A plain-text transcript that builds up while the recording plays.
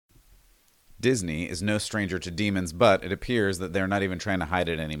Disney is no stranger to demons, but it appears that they're not even trying to hide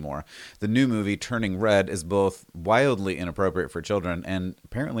it anymore. The new movie, Turning Red, is both wildly inappropriate for children and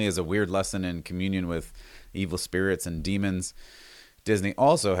apparently is a weird lesson in communion with evil spirits and demons. Disney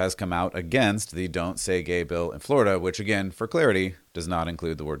also has come out against the Don't Say Gay bill in Florida, which, again, for clarity, does not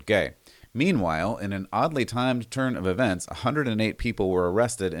include the word gay. Meanwhile, in an oddly timed turn of events, 108 people were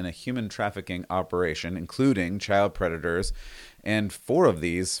arrested in a human trafficking operation, including child predators, and 4 of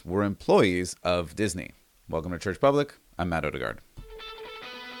these were employees of Disney. Welcome to Church Public. I'm Matt Odegaard.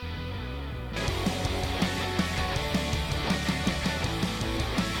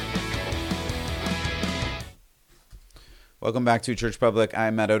 Welcome back to Church Public.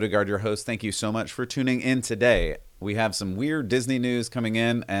 I'm Matt Odegaard, your host. Thank you so much for tuning in today. We have some weird Disney news coming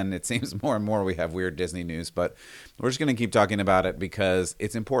in, and it seems more and more we have weird Disney news, but we're just going to keep talking about it because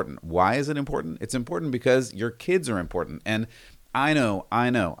it's important. Why is it important? It's important because your kids are important. And I know,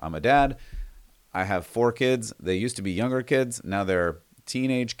 I'm a dad. I have 4 kids. They used to be younger kids. Now they're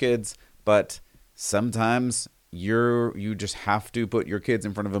teenage kids, but sometimes you just have to put your kids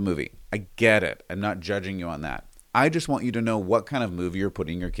in front of a movie. I get it. I'm not judging you on that. I just want you to know what kind of movie you're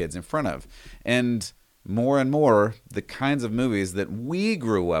putting your kids in front of. And more, the kinds of movies that we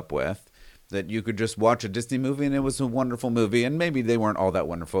grew up with, that you could just watch a Disney movie and it was a wonderful movie, and maybe they weren't all that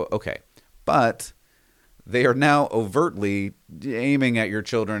wonderful. Okay. But they are now overtly aiming at your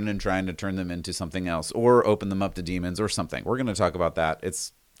children and trying to turn them into something else or open them up to demons or something. We're going to talk about that.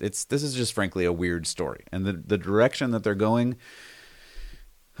 This is just frankly a weird story. And the direction that they're going,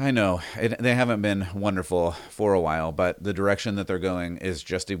 I know they haven't been wonderful for a while, but the direction that they're going is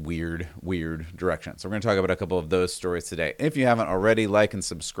just a weird direction. So we're going to talk about a couple of those stories today. If you haven't already, like and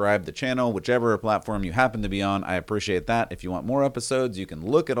subscribe the channel, whichever platform you happen to be on. I appreciate that. If you want more episodes, you can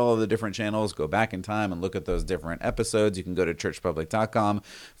look at all of the different channels, go back in time and look at those different episodes. You can go to churchpublic.com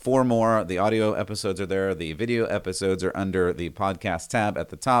for more. The audio episodes are there. The video episodes are under the podcast tab at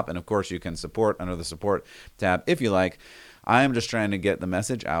the top. And of course, you can support under the support tab if you like. I am just trying to get the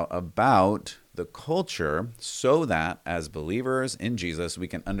message out about the culture so that as believers in Jesus, we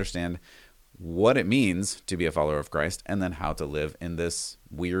can understand what it means to be a follower of Christ and then how to live in this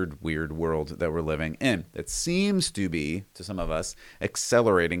weird world that we're living in. It seems to be, to some of us,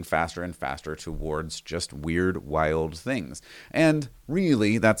 accelerating faster and faster towards just weird, wild things. And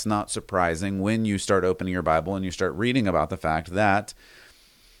really, that's not surprising when you start opening your Bible and you start reading about the fact that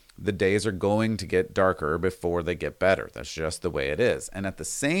the days are going to get darker before they get better. That's just the way it is. And at the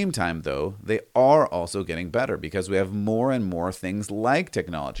same time, though, they are also getting better because we have more and more things like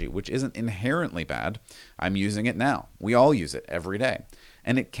technology, which isn't inherently bad. I'm using it now. We all use it every day.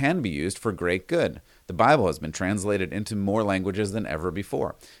 And it can be used for great good. The Bible has been translated into more languages than ever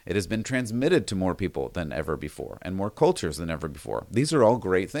before. It has been transmitted to more people than ever before and more cultures than ever before. These are all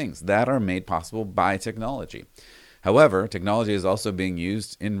great things that are made possible by technology. However, technology is also being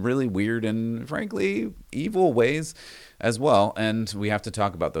used in really weird and, frankly, evil ways as well. And we have to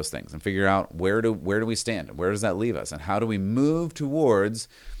talk about those things and figure out where do we stand? Where does that leave us? And how do we move towards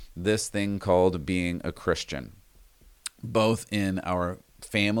this thing called being a Christian, both in our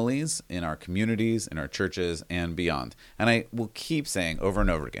families, in our communities, in our churches, and beyond. And I will keep saying over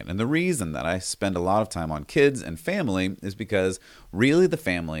and over again, and the reason that I spend a lot of time on kids and family is because really the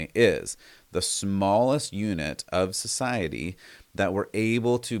family is the smallest unit of society that we're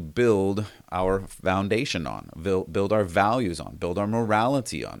able to build our foundation on, build our values on, build our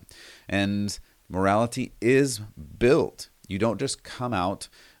morality on. And morality is built. You don't just come out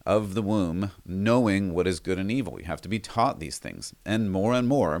of the womb knowing what is good and evil. You have to be taught these things. And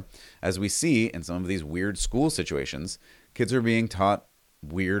more, as we see in some of these weird school situations, kids are being taught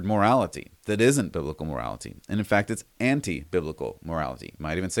weird morality that isn't biblical morality. And in fact, it's anti-biblical morality. You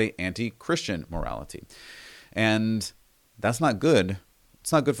might even say anti-Christian morality. And that's not good.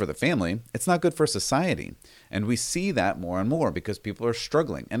 It's not good for the family. It's not good for society. And we see that more and more because people are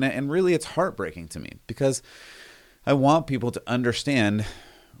struggling. And really, it's heartbreaking to me because I want people to understand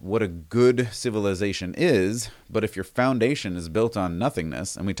what a good civilization is, but if your foundation is built on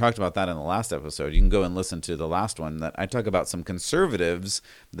nothingness, and we talked about that in the last episode, you can go and listen to the last one, that I talk about some conservatives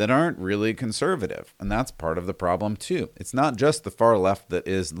that aren't really conservative, and that's part of the problem too. It's not just the far left that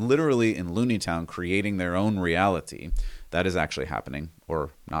is literally in Looney Town creating their own reality. That is actually happening, or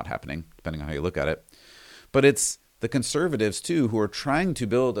not happening, depending on how you look at it, but it's the conservatives, too, who are trying to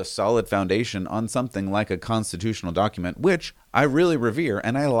build a solid foundation on something like a constitutional document, which I really revere,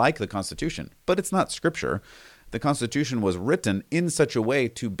 and I like the Constitution, but it's not scripture. The Constitution was written in such a way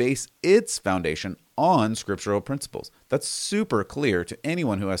to base its foundation on scriptural principles. That's super clear to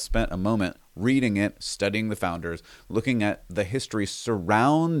anyone who has spent a moment reading it, studying the founders, looking at the history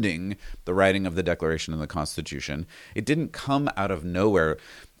surrounding the writing of the Declaration and the Constitution. It didn't come out of nowhere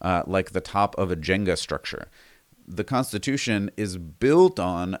like the top of a Jenga structure. The Constitution is built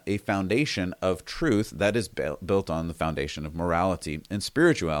on a foundation of truth that is built on the foundation of morality and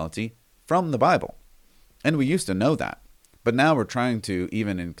spirituality from the Bible. And we used to know that. But now we're trying to,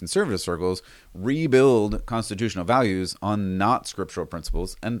 even in conservative circles, rebuild constitutional values on not scriptural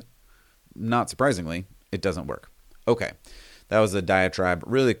principles. And not surprisingly, it doesn't work. Okay, that was a diatribe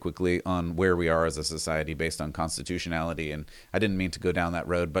really quickly on where we are as a society based on constitutionality. And I didn't mean to go down that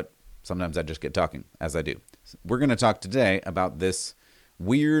road, but sometimes I just get talking, as I do. We're going to talk today about this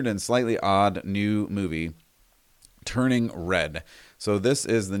weird and slightly odd new movie, Turning Red. So this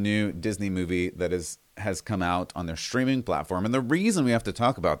is the new Disney movie that has come out on their streaming platform. And the reason we have to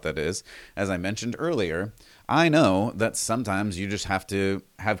talk about that is, as I mentioned earlier, I know that sometimes you just have to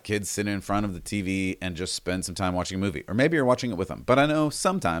have kids sit in front of the TV and just spend some time watching a movie. Or maybe you're watching it with them. But I know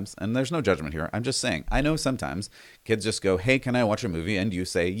sometimes, and there's no judgment here, I'm just saying, I know sometimes kids just go, hey, can I watch a movie? And you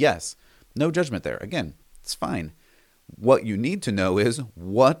say yes. No judgment there. Again, it's fine. What you need to know is,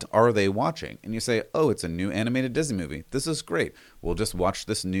 what are they watching? And you say, oh, it's a new animated Disney movie. This is great. We'll just watch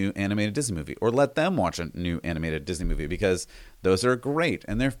this new animated Disney movie. Or let them watch a new animated Disney movie because those are great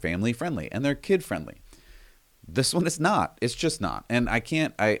and they're family friendly and they're kid friendly. This one is not. It's just not. And I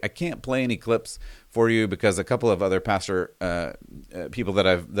can't play any clips for you because a couple of other pastor people that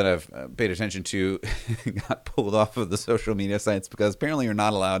I've paid attention to got pulled off of the social media sites because apparently you're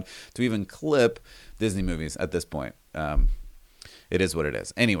not allowed to even clip Disney movies at this point. It is what it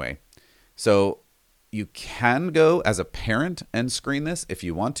is. Anyway, so you can go as a parent and screen this if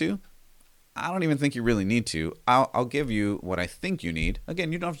you want to. I don't even think you really need to. I'll give you what I think you need.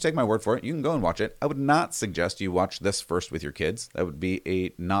 Again, you don't have to take my word for it. You can go and watch it. I would not suggest you watch this first with your kids. That would be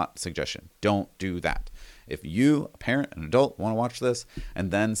a not suggestion. Don't do that. If you, a parent, an adult, want to watch this and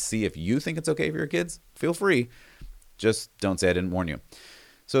then see if you think it's okay for your kids, feel free. Just don't say I didn't warn you.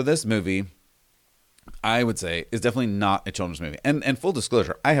 So this movie, I would say, is definitely not a children's movie. And full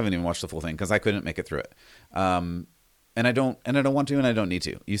disclosure, I haven't even watched the full thing because I couldn't make it through it. And I don't want to, and I don't need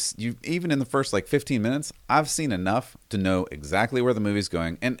to. You even in the first 15 minutes, I've seen enough to know exactly where the movie's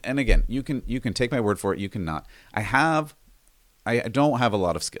going. And again, you can take my word for it. You cannot. I don't have a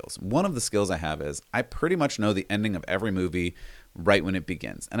lot of skills. One of the skills I have is I pretty much know the ending of every movie right when it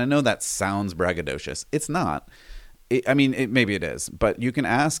begins. And I know that sounds braggadocious. It's not. Maybe it is, but you can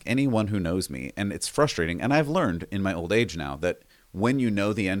ask anyone who knows me, and it's frustrating. And I've learned in my old age now that when you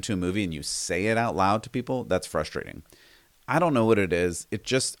know the end to a movie and you say it out loud to people, that's frustrating. I don't know what it is.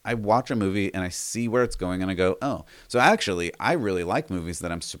 I watch a movie and I see where it's going and I go, oh. So actually, I really like movies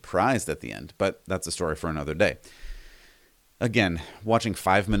that I'm surprised at the end, but that's a story for another day. Again, watching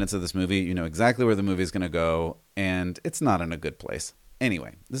 5 minutes of this movie, you know exactly where the movie is going to go, and it's not in a good place.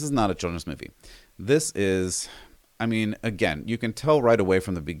 Anyway, this is not a children's movie. This is... again, you can tell right away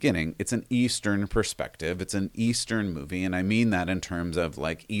from the beginning, it's an Eastern perspective. It's an Eastern movie, and I mean that in terms of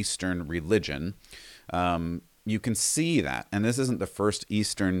Eastern religion. You can see that, and this isn't the first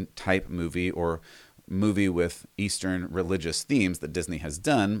Eastern type movie or movie with Eastern religious themes that Disney has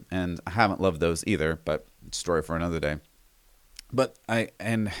done, and I haven't loved those either, but story for another day. But I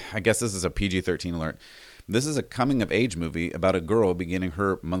guess this is a PG-13 alert. This is a coming-of-age movie about a girl beginning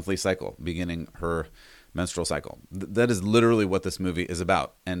her monthly cycle, beginning her menstrual cycle. That is literally what this movie is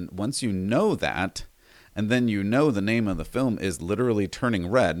about. And once you know that, and then you know the name of the film is literally Turning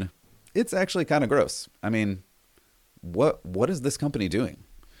Red, it's actually kind of gross. What is this company doing?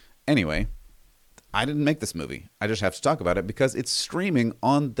 Anyway, I didn't make this movie. I just have to talk about it because it's streaming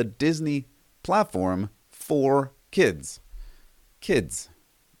on the Disney platform for kids. Kids.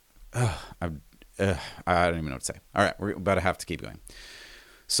 I don't even know what to say. All right, we're about to have to keep going.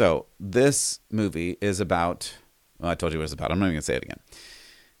 So this movie is about, I told you what it's about. I'm not even going to say it again.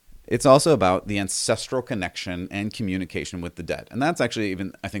 It's also about the ancestral connection and communication with the dead. And that's actually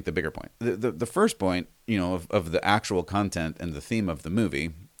even, I think, the bigger point. The first point, of the actual content and the theme of the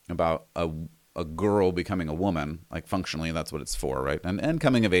movie about a girl becoming a woman, functionally, that's what it's for, right? And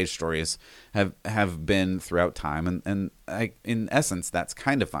coming of age stories have been throughout time. And in essence, that's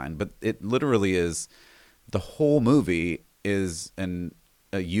kind of fine. But it literally is, the whole movie is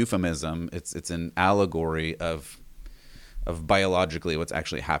a euphemism. It's an allegory of biologically what's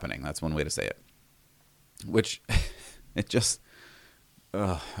actually happening. That's one way to say it. Which it just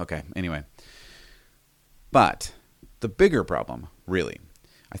okay. Anyway. But the bigger problem, really,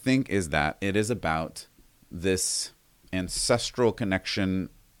 I think, is that it is about this ancestral connection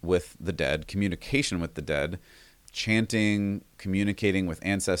with the dead, communication with the dead, chanting, communicating with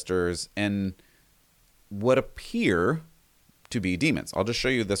ancestors, and what appear to be demons. I'll just show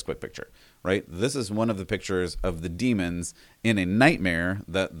you this quick picture, right? This is one of the pictures of the demons in a nightmare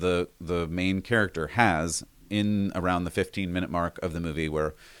that the main character has in around the 15-minute mark of the movie,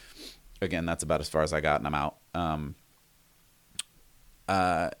 where, again, that's about as far as I got, and I'm out.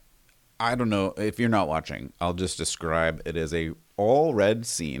 I don't know if you're not watching. I'll just describe. It is a all red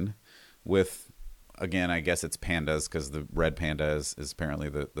scene with, again, I guess it's pandas, because the red panda is apparently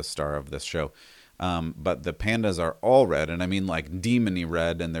the star of this show. But the pandas are all red, and I mean like demony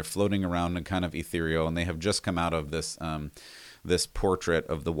red, and they're floating around and kind of ethereal, and they have just come out of this this portrait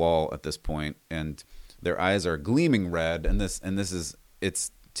of the wall at this point, and their eyes are gleaming red, and this is, it's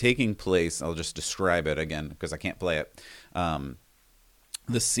taking place. I'll just describe it again because I can't play it.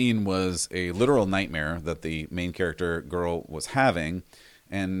 This scene was a literal nightmare that the main character girl was having,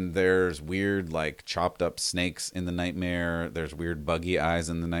 and there's weird, like, chopped up snakes in the nightmare. There's weird buggy eyes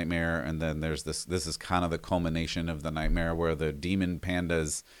in the nightmare, and then there's this is kind of the culmination of the nightmare where the demon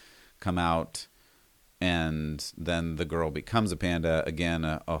pandas come out, and then the girl becomes a panda. Again,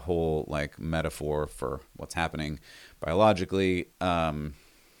 a whole, like, metaphor for what's happening biologically. Wow,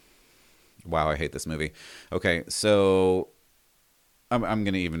 I hate this movie. Okay, so I'm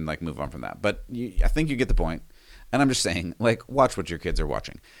going to even, like, move on from that. But I think you get the point. And I'm just saying, like, watch what your kids are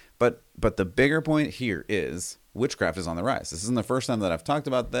watching. But the bigger point here is witchcraft is on the rise. This isn't the first time that I've talked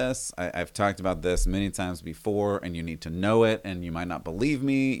about this. I've talked about this many times before, and you need to know it, and you might not believe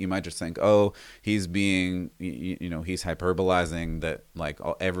me. You might just think, oh, he's being, he's hyperbolizing that, like,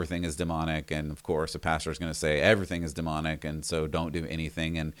 everything is demonic. And, of course, a pastor is going to say everything is demonic, and so don't do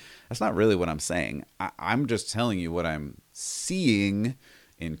anything. And that's not really what I'm saying. I'm just telling you what I'm seeing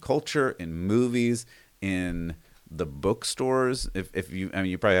in culture, in movies, in the bookstores. If you, I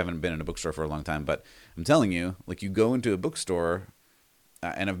mean, you probably haven't been in a bookstore for a long time, but I'm telling you, like, you go into a bookstore,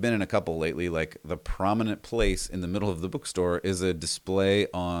 and I've been in a couple lately, like, the prominent place in the middle of the bookstore is a display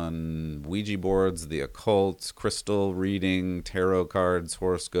on Ouija boards, the occult, crystal reading, tarot cards,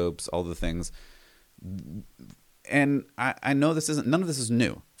 horoscopes, all the things. And I know none of this is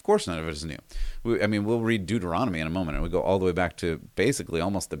new. Of course, none of it is new. We'll read Deuteronomy in a moment, and we go all the way back to basically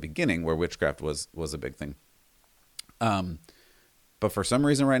almost the beginning, where witchcraft was a big thing. But for some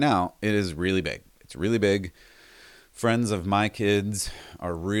reason right now, it is really big. It's really big. Friends of my kids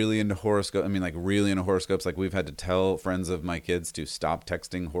are really into horoscope. I mean, like, really into horoscopes. Like, we've had to tell friends of my kids to stop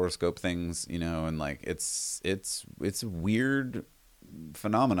texting horoscope things, and, like, it's a weird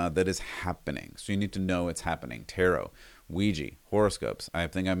phenomena that is happening. So you need to know it's happening. Tarot, Ouija, horoscopes. I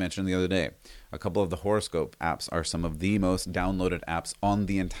think I mentioned the other day, a couple of the horoscope apps are some of the most downloaded apps on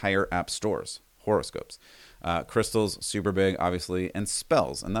the entire app stores. Horoscopes. Crystals, super big, obviously, and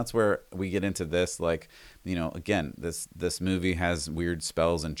spells. And that's where we get into this, like, again, this movie has weird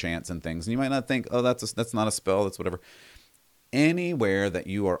spells and chants and things. And you might not think, oh, that's not a spell, that's whatever. Anywhere that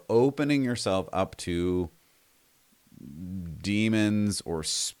you are opening yourself up to demons or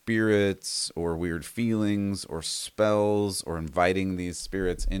spirits or weird feelings or spells, or inviting these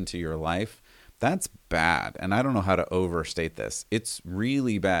spirits into your life, that's bad. And I don't know how to overstate this. It's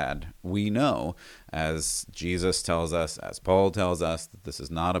really bad. We know, as Jesus tells us, as Paul tells us, that this is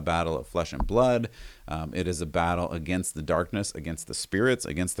not a battle of flesh and blood. It is a battle against the darkness, against the spirits,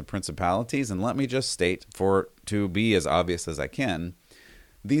 against the principalities. And let me just state, to be as obvious as I can,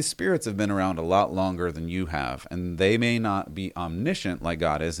 these spirits have been around a lot longer than you have, and they may not be omniscient like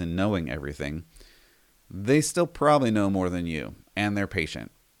God is in knowing everything. They still probably know more than you, and they're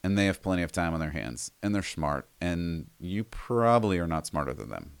patient, and they have plenty of time on their hands, and they're smart, and you probably are not smarter than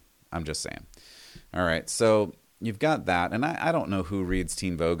them. I'm just saying. All right, so you've got that, and I don't know who reads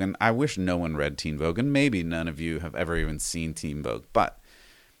Teen Vogue, and I wish no one read Teen Vogue, and maybe none of you have ever even seen Teen Vogue, but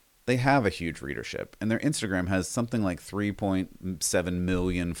they have a huge readership, and their Instagram has something like 3.7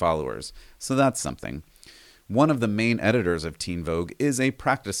 million followers. So that's something. One of the main editors of Teen Vogue is a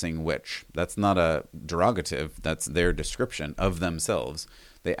practicing witch. That's not a derogative. That's their description of themselves.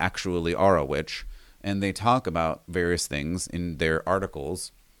 They actually are a witch, and they talk about various things in their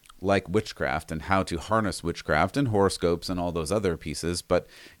articles, like witchcraft and how to harness witchcraft and horoscopes and all those other pieces, but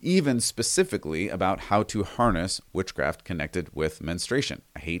even specifically about how to harness witchcraft connected with menstruation.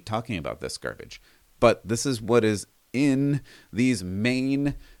 I hate talking about this garbage, but this is what is in these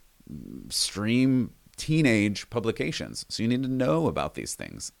mainstream teenage publications. So you need to know about these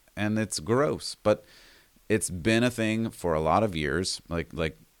things, and it's gross, but it's been a thing for a lot of years,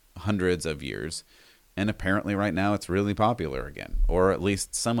 like hundreds of years. And apparently right now it's really popular again, or at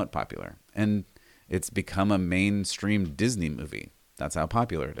least somewhat popular. And it's become a mainstream Disney movie. That's how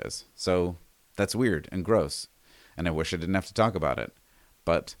popular it is. So that's weird and gross. And I wish I didn't have to talk about it.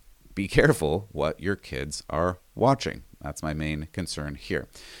 But be careful what your kids are watching. That's my main concern here.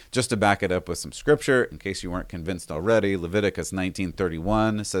 Just to back it up with some scripture, in case you weren't convinced already, Leviticus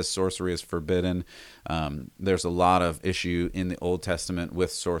 19:31 says sorcery is forbidden. There's a lot of issue in the Old Testament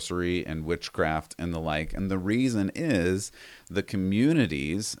with sorcery and witchcraft and the like. And the reason is the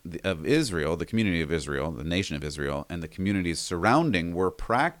communities of Israel, the community of Israel, the nation of Israel, and the communities surrounding were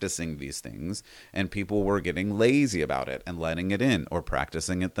practicing these things, and people were getting lazy about it and letting it in or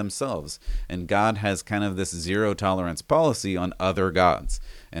practicing it themselves. And God has kind of this zero tolerance policy on other gods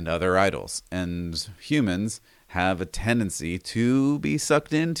and other idols. And humans have a tendency to be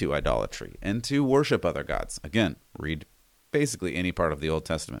sucked into idolatry and to worship other gods. Again, read basically any part of the Old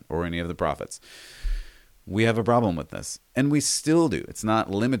Testament or any of the prophets. We have a problem with this, and we still do. It's not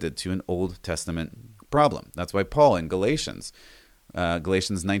limited to an Old Testament problem. That's why Paul in Galatians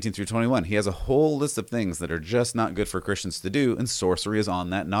 19 through 21, he has a whole list of things that are just not good for Christians to do, and sorcery is on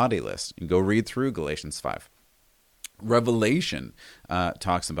that naughty list. You can go read through Galatians 5. Revelation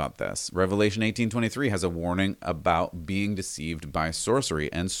talks about this. Revelation 18:23 has a warning about being deceived by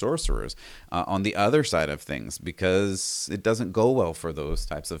sorcery and sorcerers on the other side of things, because it doesn't go well for those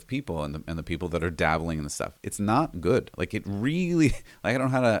types of people and the people that are dabbling in the stuff. It's not good. Like, it really, I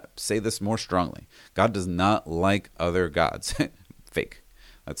don't know how to say this more strongly. God does not like other gods. Fake.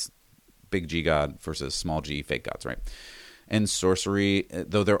 That's big G God versus small g fake gods, right? And sorcery,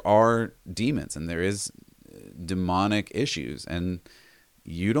 though there are demons and there is demonic issues, and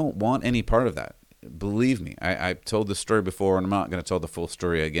you don't want any part of that. Believe me, I told this story before, and I'm not going to tell the full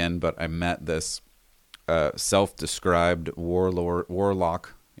story again, but I met this self-described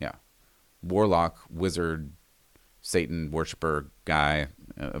warlock, wizard, Satan worshiper guy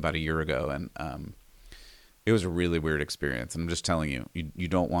about a year ago, and it was a really weird experience. And I'm just telling you, you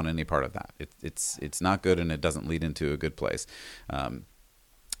don't want any part of that. It's not good, and it doesn't lead into a good place.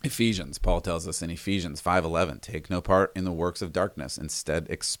 Ephesians, Paul tells us in Ephesians 5:11, take no part in the works of darkness, instead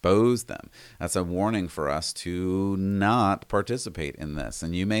expose them. That's a warning for us to not participate in this.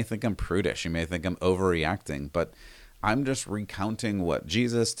 And you may think I'm prudish, you may think I'm overreacting, but I'm just recounting what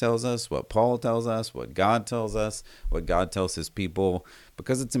Jesus tells us, what Paul tells us, what God tells us, what God tells his people,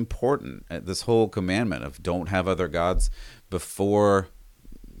 because it's important. This whole commandment of don't have other gods before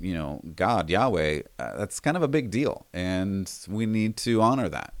God, Yahweh, that's kind of a big deal. And we need to honor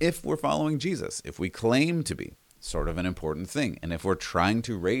that if we're following Jesus, if we claim to be. Sort of an important thing. And if we're trying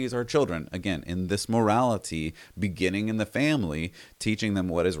to raise our children, again, in this morality, beginning in the family, teaching them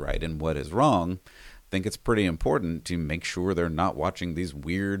what is right and what is wrong, I think it's pretty important to make sure they're not watching these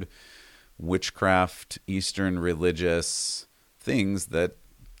weird witchcraft, Eastern religious things that,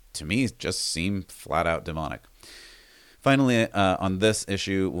 to me, just seem flat out demonic. Finally, on this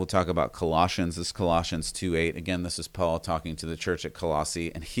issue, we'll talk about Colossians. This is Colossians 2:8. Again, this is Paul talking to the church at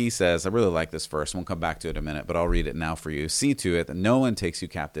Colossae, and he says, I really like this verse. We'll come back to it in a minute, but I'll read it now for you. See to it that no one takes you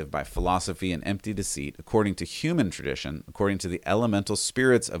captive by philosophy and empty deceit, according to human tradition, according to the elemental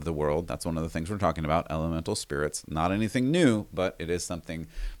spirits of the world. That's one of the things we're talking about, elemental spirits. Not anything new, but it is something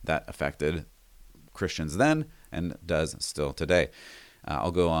that affected Christians then and does still today.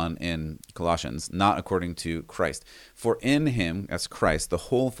 I'll go on in Colossians, not according to Christ. For in him, as Christ, the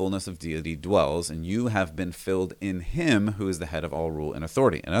whole fullness of deity dwells, and you have been filled in him who is the head of all rule and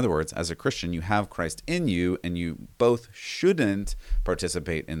authority. In other words, as a Christian, you have Christ in you, and you both shouldn't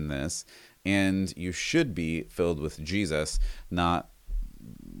participate in this, and you should be filled with Jesus, not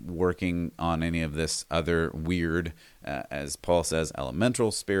working on any of this other weird, as Paul says,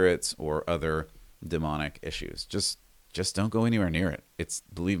 elemental spirits or other demonic issues. Just don't go anywhere near it.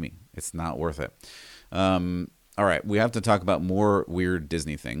 Believe me, it's not worth it. All right, we have to talk about more weird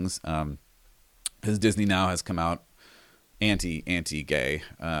Disney things. Because Disney now has come out anti-gay,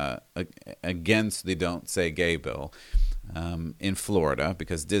 against the Don't Say Gay bill in Florida,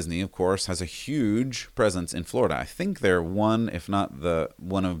 because Disney, of course, has a huge presence in Florida. I think they're one, if not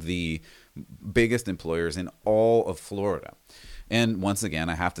one of the biggest employers in all of Florida. And once again,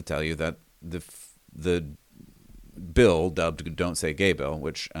 I have to tell you that the bill dubbed Don't Say Gay bill,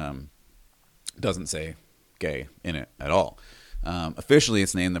 which doesn't say gay in it at all. Officially,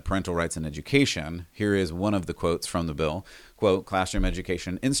 it's named the Parental Rights in Education. Here is one of the quotes from the bill. Quote, classroom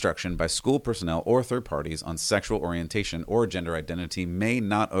education instruction by school personnel or third parties on sexual orientation or gender identity may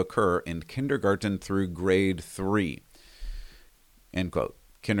not occur in kindergarten through grade 3. End quote.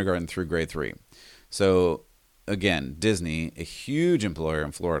 Kindergarten through grade 3. So, again, Disney, a huge employer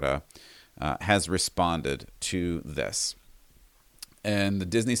in Florida, has responded to this. And the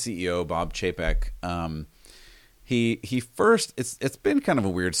Disney CEO, Bob Chapek, he first, it's been kind of a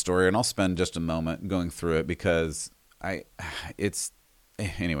weird story, and I'll spend just a moment going through it because it's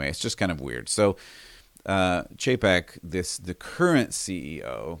anyway, it's just kind of weird. So Chapek, the current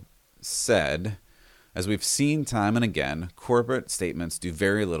CEO, said, as we've seen time and again, corporate statements do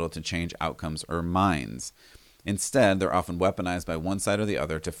very little to change outcomes or minds. Instead, they're often weaponized by one side or the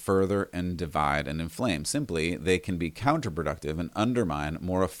other to further and divide and inflame. Simply, they can be counterproductive and undermine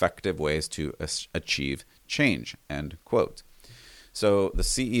more effective ways to achieve change, end quote. So the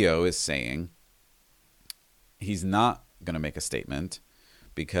CEO is saying he's not going to make a statement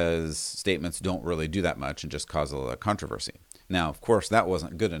because statements don't really do that much and just cause a lot of controversy. Now, of course, that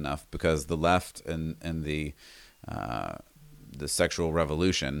wasn't good enough because the left and the sexual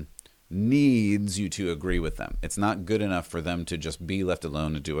revolution needs you to agree with them. It's not good enough for them to just be left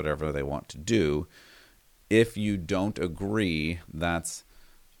alone and do whatever they want to do. If you don't agree, that's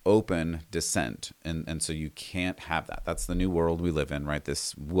open dissent. And so you can't have that. That's the new world we live in, right?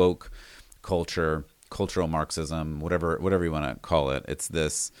 This woke culture, cultural Marxism, whatever you want to call it. It's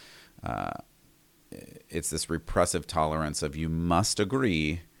this repressive tolerance of you must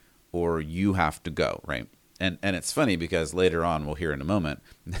agree or you have to go, right? And it's funny because later on, we'll hear in a moment,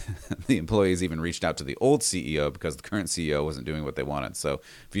 the employees even reached out to the old CEO because the current CEO wasn't doing what they wanted. So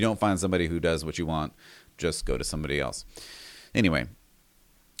if you don't find somebody who does what you want, just go to somebody else. Anyway,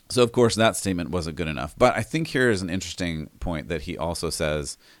 so of course that statement wasn't good enough. But I think here is an interesting point that he also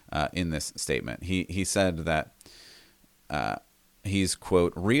says in this statement. He said that he's,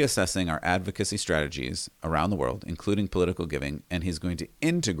 quote, reassessing our advocacy strategies around the world, including political giving, and he's going to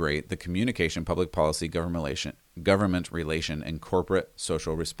integrate the communication, public policy, government relation, and corporate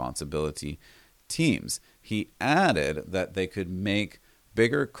social responsibility teams. He added that they could make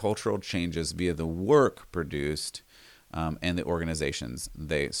bigger cultural changes via the work produced and the organizations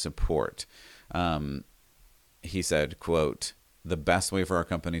they support. He said, quote, the best way for our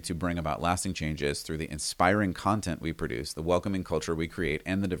company to bring about lasting change is through the inspiring content we produce, the welcoming culture we create,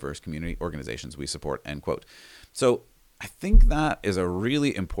 and the diverse community organizations we support, end quote. So I think that is a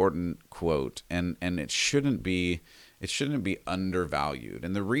really important quote, and it shouldn't be undervalued.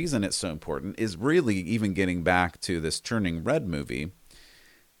 And the reason it's so important is really even getting back to this Turning Red movie.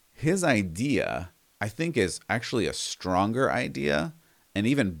 His idea, I think, is actually a stronger idea and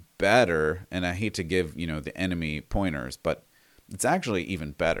even better. And I hate to give, the enemy pointers, but it's actually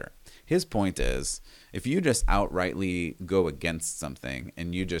even better. His point is, if you just outrightly go against something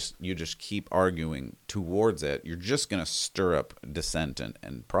and you just keep arguing towards it, you're just going to stir up dissent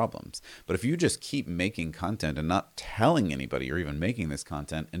and problems. But if you just keep making content and not telling anybody you're even making this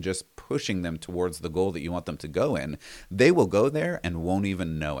content and just pushing them towards the goal that you want them to go in, they will go there and won't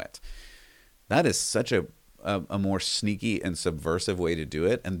even know it. That is such a more sneaky and subversive way to do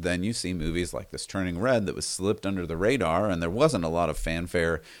it. And then you see movies like this Turning Red that was slipped under the radar, and there wasn't a lot of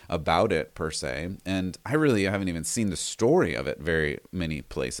fanfare about it per se. And I really haven't even seen the story of it very many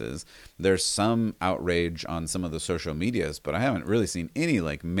places. There's some outrage on some of the social medias, but I haven't really seen any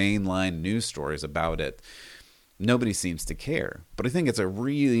mainline news stories about it. Nobody seems to care. But I think it's a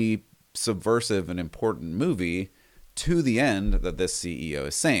really subversive and important movie to the end that this CEO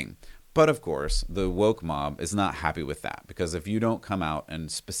is saying. But of course, the woke mob is not happy with that, because if you don't come out and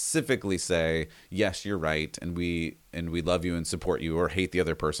specifically say, yes, you're right, and we love you and support you, or hate the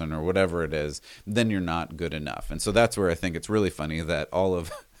other person, or whatever it is, then you're not good enough. And so that's where I think it's really funny that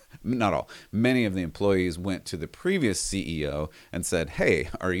many of the employees went to the previous CEO and said, hey,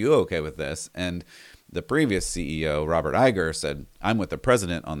 are you okay with this? And the previous CEO, Robert Iger, said, I'm with the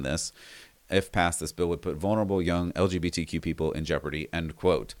president on this. If passed, this bill would put vulnerable young LGBTQ people in jeopardy, end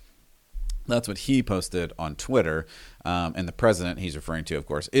quote. That's what he posted on Twitter. And the president he's referring to, of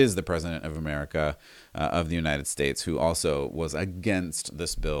course, is the president of America, of the United States, who also was against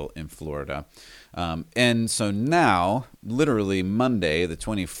this bill in Florida. And so now, literally Monday, the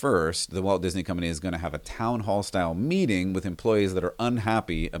 21st, the Walt Disney Company is going to have a town hall style meeting with employees that are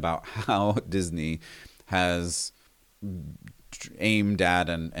unhappy about how Disney has aimed at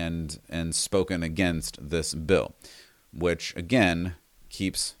and spoken against this bill, which again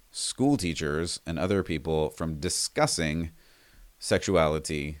keeps school teachers and other people from discussing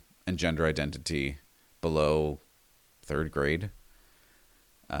sexuality and gender identity below third grade.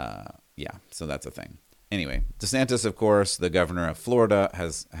 So that's a thing. Anyway, DeSantis, of course, the governor of Florida,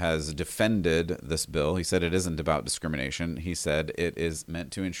 has defended this bill. He said it isn't about discrimination. He said it is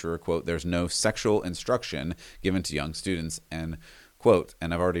meant to ensure, quote, there's no sexual instruction given to young students, end quote.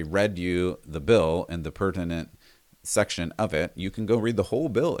 And I've already read you the bill and the pertinent section of it. You can go read the whole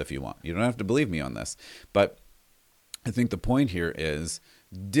bill if you want. You don't have to believe me on this. But I think the point here is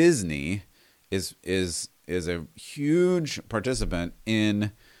Disney is a huge participant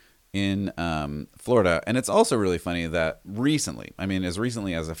in Florida. And it's also really funny that recently, I mean, as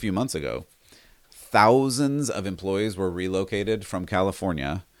recently as a few months ago, thousands of employees were relocated from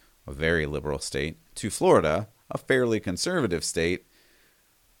California, a very liberal state, to Florida, a fairly conservative state,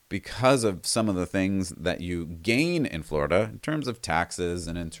 because of some of the things that you gain in Florida in terms of taxes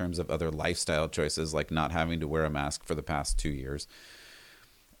and in terms of other lifestyle choices, like not having to wear a mask for the past 2 years.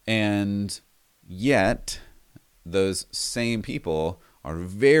 And yet, those same people are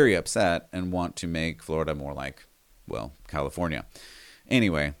very upset and want to make Florida more like, well, California.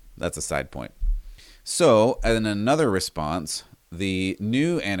 Anyway, that's a side point. So, in another response, the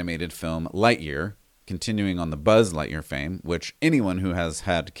new animated film Lightyear, continuing on the Buzz Lightyear fame, which anyone who has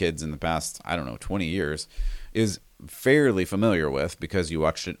had kids in the past, 20 years, is fairly familiar with because you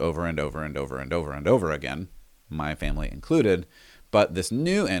watched it over and over and over and over and over again, my family included. But this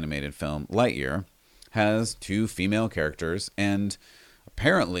new animated film, Lightyear, has 2 female characters, and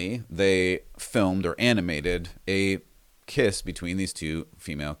apparently they filmed or animated a kiss between these 2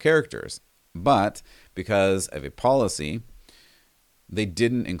 female characters. But because of a policy, they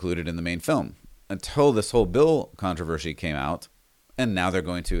didn't include it in the main film until this whole bill controversy came out, and now they're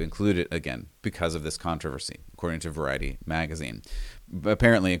going to include it again because of this controversy, according to Variety magazine.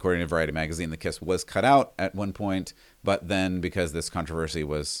 Apparently, according to Variety magazine, the kiss was cut out at one point, but then because this controversy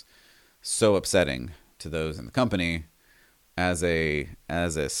was so upsetting to those in the company, as a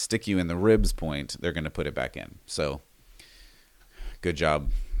stick you in the ribs point, they're going to put it back in. So, good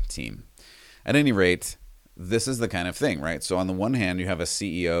job, team. At any rate, this is the kind of thing, right? So on the one hand, you have a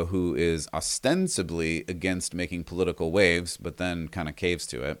CEO who is ostensibly against making political waves, but then kind of caves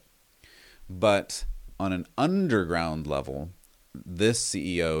to it. But on an underground level, this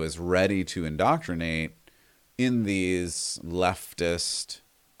CEO is ready to indoctrinate in these leftist,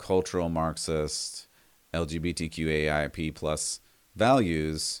 cultural Marxist, LGBTQAIP plus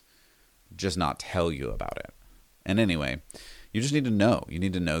values, just not tell you about it. And anyway, you just need to know. You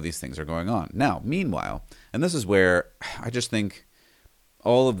need to know these things are going on. Now, meanwhile, and this is where I just think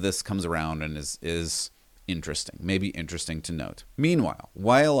all of this comes around and is interesting, maybe interesting to note. Meanwhile,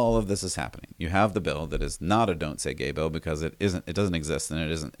 while all of this is happening, you have the bill that is not a Don't Say Gay bill because it doesn't exist and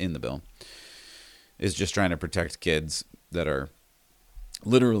it isn't in the bill. It's just trying to protect kids that are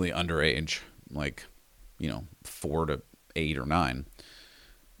literally underage, like, 4 to 8 or 9.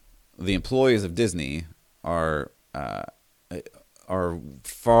 The employees of Disney are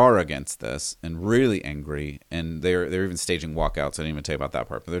far against this and really angry, and they're even staging walkouts. I didn't even tell you about that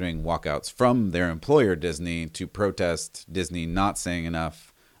part, but they're doing walkouts from their employer Disney to protest Disney not saying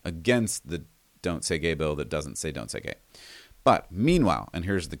enough against the Don't Say Gay bill that doesn't say Don't Say Gay. But meanwhile, and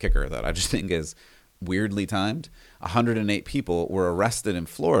here's the kicker that I just think is weirdly timed, 108 people were arrested in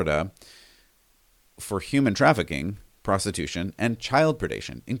Florida for human trafficking, prostitution, and child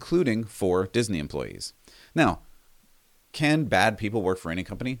predation, including 4 Disney employees. Now, can bad people work for any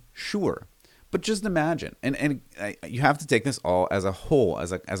company? Sure. But just imagine, and you have to take this all as a whole,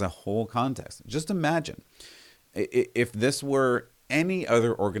 as a whole context. Just imagine if this were any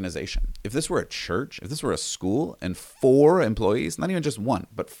other organization, if this were a church, if this were a school, and 4 employees, not even just 1,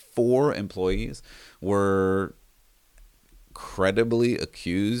 but 4 employees were credibly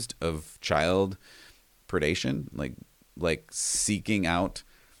accused of child predation, like seeking out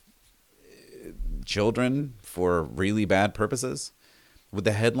children for really bad purposes. Would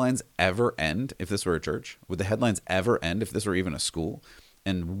the headlines ever end if this were a church? Would the headlines ever end if this were even a school?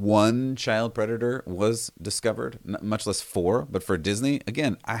 And 1 child predator was discovered, much less 4. But for Disney,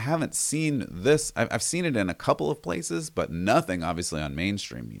 again, I haven't seen this. I've seen it in a couple of places, but nothing obviously on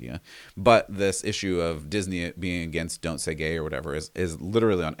mainstream media. But this issue of Disney being against Don't Say Gay or whatever is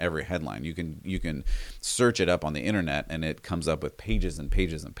literally on every headline. You can search it up on the internet, and it comes up with pages and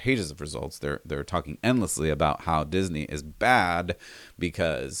pages and pages of results. They're talking endlessly about how Disney is bad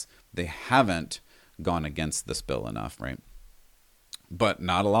because they haven't gone against this bill enough, right? But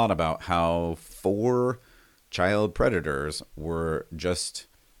not a lot about how 4 child predators were just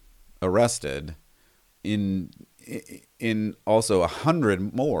arrested in also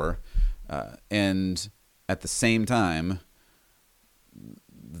 100 more. And at the same time,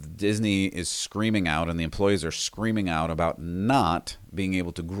 Disney is screaming out and the employees are screaming out about not being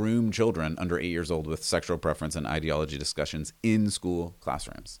able to groom children under 8 years old with sexual preference and ideology discussions in school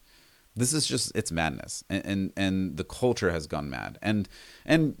classrooms. This is just, it's madness, and the culture has gone mad. And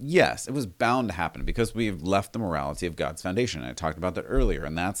yes, it was bound to happen because we've left the morality of God's foundation. I talked about that earlier,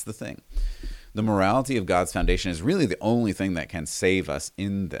 and that's the thing. The morality of God's foundation is really the only thing that can save us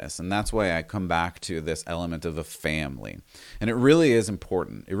in this. And that's why I come back to this element of a family. And it really is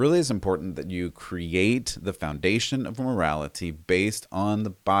important. It really is important that you create the foundation of morality based on the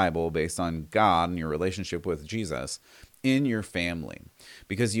Bible, based on God and your relationship with Jesus in your family.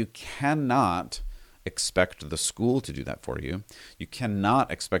 Because you cannot expect the school to do that for you. You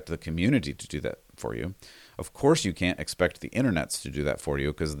cannot expect the community to do that for you. Of course, you can't expect the internets to do that for you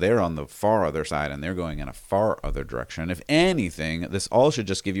because they're on the far other side and they're going in a far other direction. If anything, this all should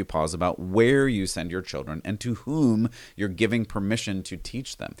just give you pause about where you send your children and to whom you're giving permission to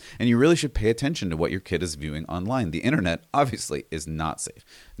teach them. And you really should pay attention to what your kid is viewing online. The internet obviously is not safe.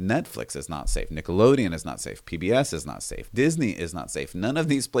 Netflix is not safe. Nickelodeon is not safe. PBS is not safe. Disney is not safe. None of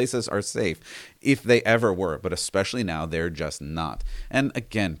these places are safe if they ever were, but especially now, they're just not. And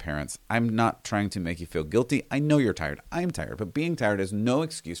again, parents, I'm not trying to make you feel guilty. I know you're tired. I'm tired. But being tired is no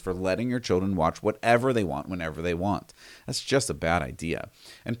excuse for letting your children watch whatever they want whenever they want. That's just a bad idea.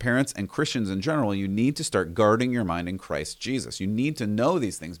 And parents and Christians in general, you need to start guarding your mind in Christ Jesus. You need to know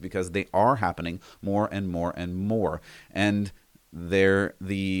these things because they are happening more and more and more. And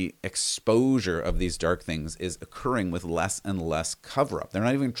the exposure of these dark things is occurring with less and less cover-up. They're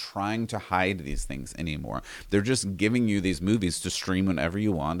not even trying to hide these things anymore. They're just giving you these movies to stream whenever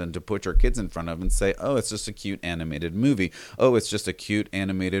you want and to put your kids in front of and say, oh, it's just a cute animated movie. Oh, it's just a cute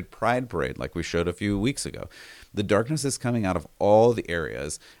animated pride parade like we showed a few weeks ago. The darkness is coming out of all the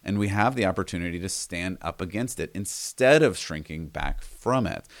areas, and we have the opportunity to stand up against it instead of shrinking back from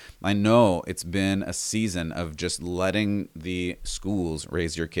it. I know it's been a season of just letting the schools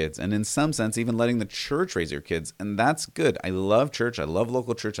raise your kids, and in some sense, even letting the church raise your kids, and that's good. I love church. I love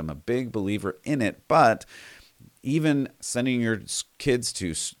local church. I'm a big believer in it, but even sending your kids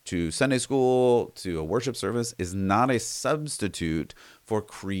to Sunday school, to a worship service, is not a substitute for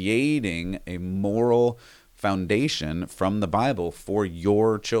creating a moral foundation from the Bible for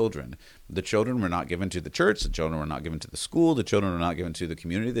your children. The children were not given to the church. The children were not given to the school. The children were not given to the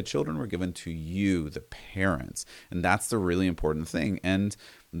community. The children were given to you, the parents. And that's the really important thing. And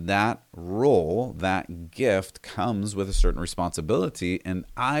that role, that gift comes with a certain responsibility. And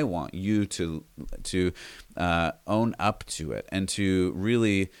I want you to own up to it and to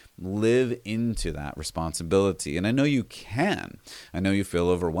really live into that responsibility. And I know you can. I know you feel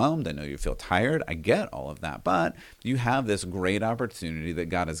overwhelmed. I know you feel tired. I get all of that. But you have this great opportunity that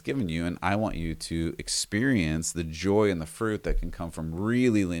God has given you. And I want you to experience the joy and the fruit that can come from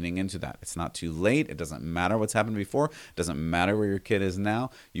really leaning into that. It's not too late. It doesn't matter what's happened before. It doesn't matter where your kid is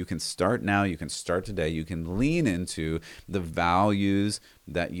now. You can start now. You can start today. You can lean into the values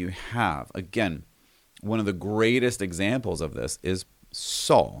that you have. Again, one of the greatest examples of this is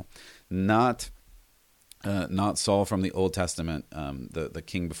Saul, not Saul from the Old Testament, the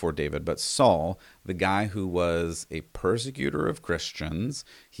king before David, but Saul, the guy who was a persecutor of Christians.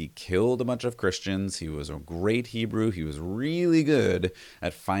 He killed a bunch of Christians. He was a great Hebrew. He was really good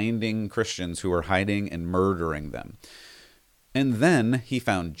at finding Christians who were hiding and murdering them. And then he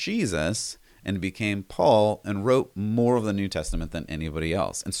found Jesus and became Paul and wrote more of the New Testament than anybody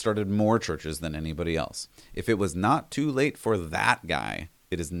else and started more churches than anybody else. If it was not too late for that guy,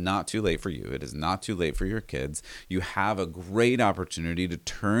 it is not too late for you. It is not too late for your kids. You have a great opportunity to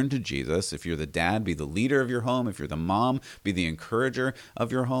turn to Jesus. If you're the dad, be the leader of your home. If you're the mom, be the encourager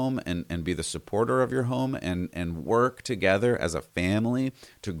of your home and be the supporter of your home and work together as a family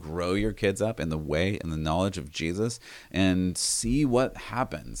to grow your kids up in the way and the knowledge of Jesus and see what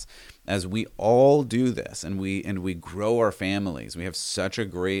happens. As we all do this and we grow our families, we have such a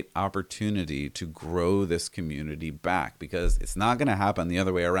great opportunity to grow this community back because it's not going to happen the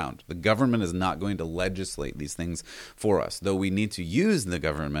other way around. The government is not going to legislate these things for us, though we need to use the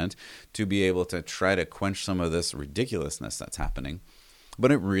government to be able to try to quench some of this ridiculousness that's happening.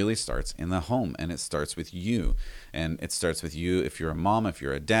 But it really starts in the home, and it starts with you. And it starts with you if you're a mom, if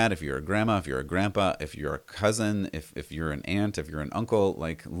you're a dad, if you're a grandma, if you're a grandpa, if you're a cousin, if you're an aunt, if you're an uncle.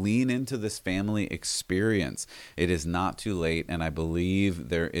 Like, lean into this family experience. It is not too late, and I believe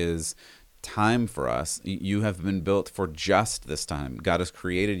there is time for us. You have been built for just this time. God has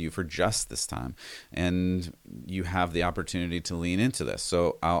created you for just this time, and you have the opportunity to lean into this.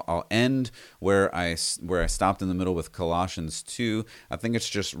 So I'll end where I stopped in the middle with Colossians 2. I think it's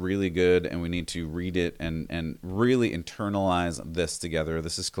just really good, and we need to read it and really internalize this together.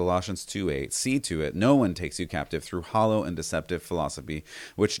 This is Colossians 2:8. See to it, no one takes you captive through hollow and deceptive philosophy,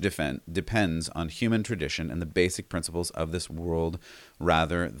 which depends on human tradition and the basic principles of this world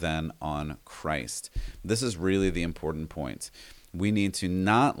rather than on Christ. This is really the important point. We need to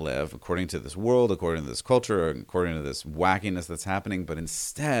not live according to this world, according to this culture, or according to this wackiness that's happening, but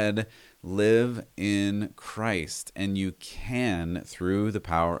instead live in Christ. And you can through the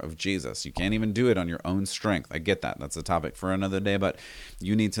power of Jesus. You can't even do it on your own strength. I get that. That's a topic for another day, but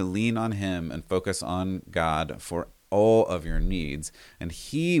you need to lean on him and focus on God for all of your needs, and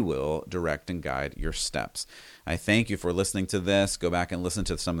he will direct and guide your steps. I thank you for listening to this. Go back and listen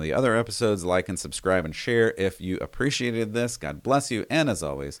to some of the other episodes. Like and subscribe and share if you appreciated this. God bless you. And as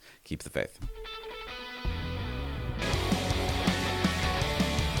always, keep the faith.